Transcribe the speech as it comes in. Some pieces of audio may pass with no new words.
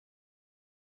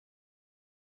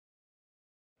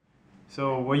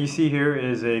So what you see here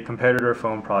is a competitor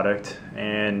phone product,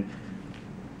 and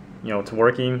it's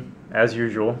working as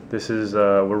usual. This is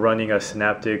we're running a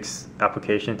Synaptics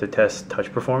application to test touch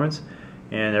performance,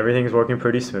 and everything's working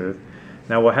pretty smooth.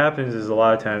 Now what happens is a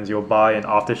lot of times you'll buy an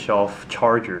off-the-shelf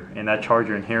charger, and that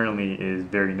charger inherently is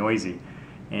very noisy,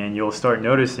 and you'll start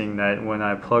noticing that when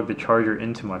I plug the charger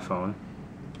into my phone,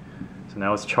 so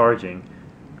now it's charging,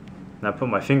 and I put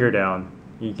my finger down,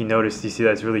 you see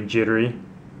that it's really jittery.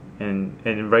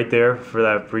 And right there, for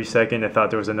that brief second, I thought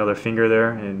there was another finger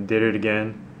there, and did it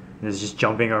again, and it's just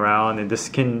jumping around. And this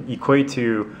can equate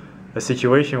to a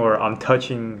situation where I'm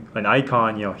touching an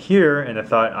icon, here, and I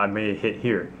thought I may hit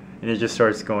here, and it just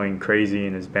starts going crazy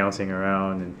and is bouncing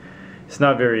around, and it's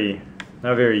not very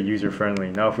user friendly.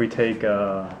 Now, if we take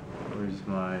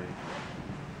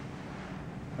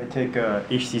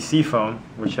HTC phone,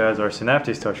 which has our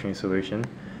Synaptics touchscreen solution.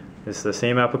 It's the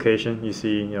same application, you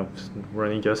see,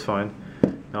 running just fine.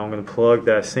 Now I'm going to plug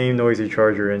that same noisy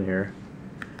charger in here,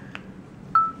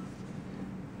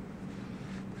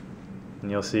 and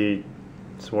you'll see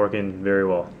it's working very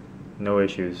well, no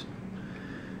issues.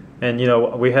 And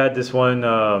we had this one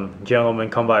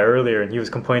gentleman come by earlier, and he was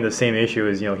complaining the same issue.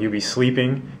 Is he'd be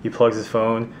sleeping, he plugs his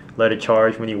phone, let it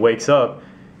charge. When he wakes up,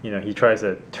 he tries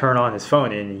to turn on his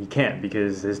phone, and he can't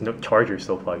because there's no charger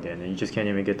still plugged in, and you just can't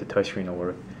even get the touchscreen to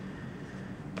work.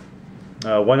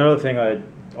 One other thing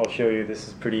I'll show you, this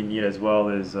is pretty neat as well,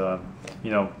 is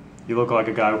you look like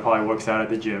a guy who probably works out at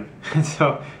the gym. And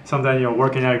so sometimes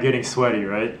working out, getting sweaty,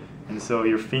 right? And so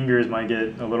your fingers might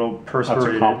get a little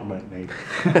perspirated. That's a compliment, Nate.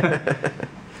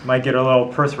 Might get a little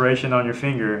perspiration on your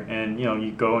finger, and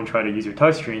you go and try to use your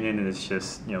touchscreen, and it's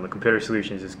just the computer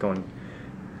solution is just going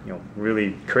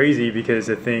really crazy because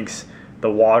it thinks the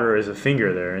water is a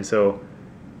finger there. And so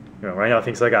right now it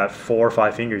thinks I got 4 or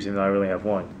 5 fingers even though I really have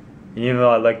one. And even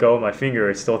though I let go of my finger,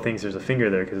 it still thinks there's a finger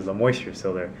there because the moisture is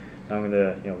still there. Now I'm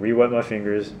going to re-wet my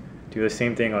fingers, do the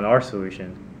same thing on our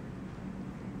solution,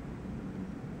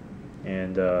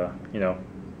 and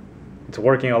it's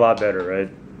working a lot better, right?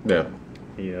 Yeah.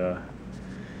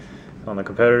 On the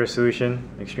competitor solution,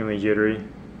 extremely jittery.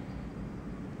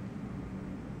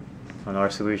 On our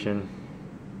solution,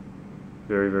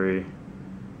 very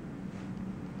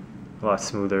a lot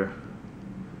smoother.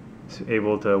 It's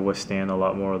able to withstand a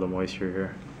lot more of the moisture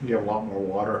here. You get a lot more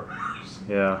water.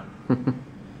 Yeah. There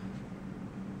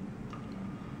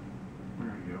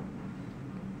you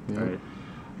go. Right.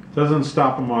 Doesn't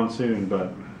stop a monsoon,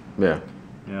 but Yeah.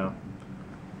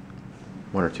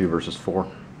 1 or 2 versus 4.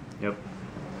 Yep.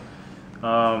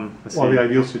 Let's well, see. the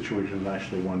ideal situation is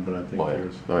actually 1, but I think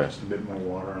there's yeah. just a bit more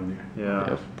water on there.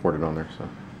 Yeah. Poured it on there. So.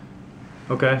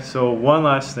 Okay, so one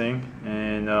last thing,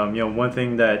 and one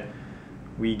thing that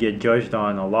we get judged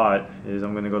on a lot is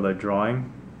I'm going to go to drawing.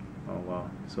 Oh wow!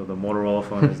 So the Motorola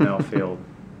phone has now failed.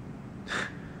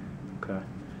 Okay.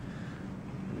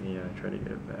 Let me try to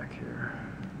get it back here.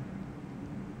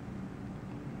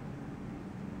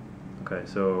 Okay,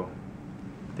 so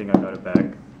I think I got it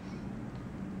back.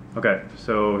 Okay,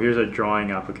 so here's a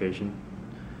drawing application.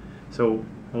 So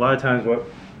a lot of times what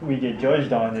we get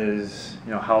judged on is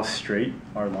how straight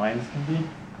our lines can be.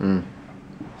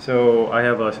 So I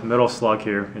have a metal slug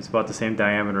here. It's about the same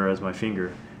diameter as my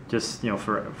finger. Just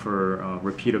for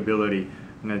repeatability,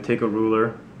 I'm going to take a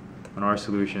ruler on our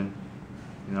solution,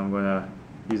 and I'm going to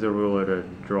use a ruler to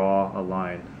draw a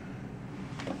line.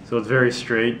 So it's very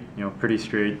straight, pretty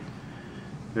straight,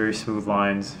 very smooth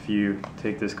lines. If you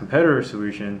take this competitor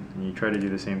solution and you try to do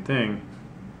the same thing,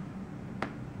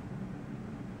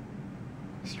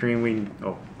 extremely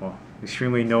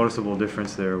noticeable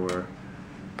difference there where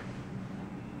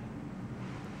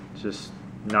it's just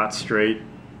not straight,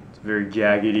 it's very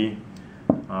jaggedy.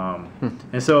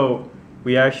 And so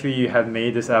we actually have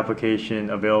made this application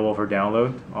available for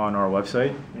download on our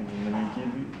website. And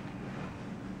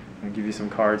let me give you some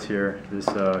cards here. This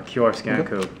QR scan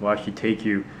code will actually take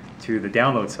you to the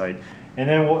download site. And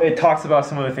then it talks about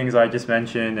some of the things I just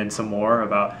mentioned and some more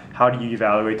about how do you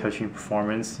evaluate touchscreen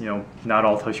performance. Not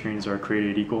all touchscreens are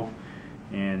created equal.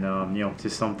 And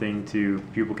just something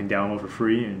people can download for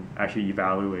free and actually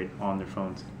evaluate on their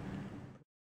phones.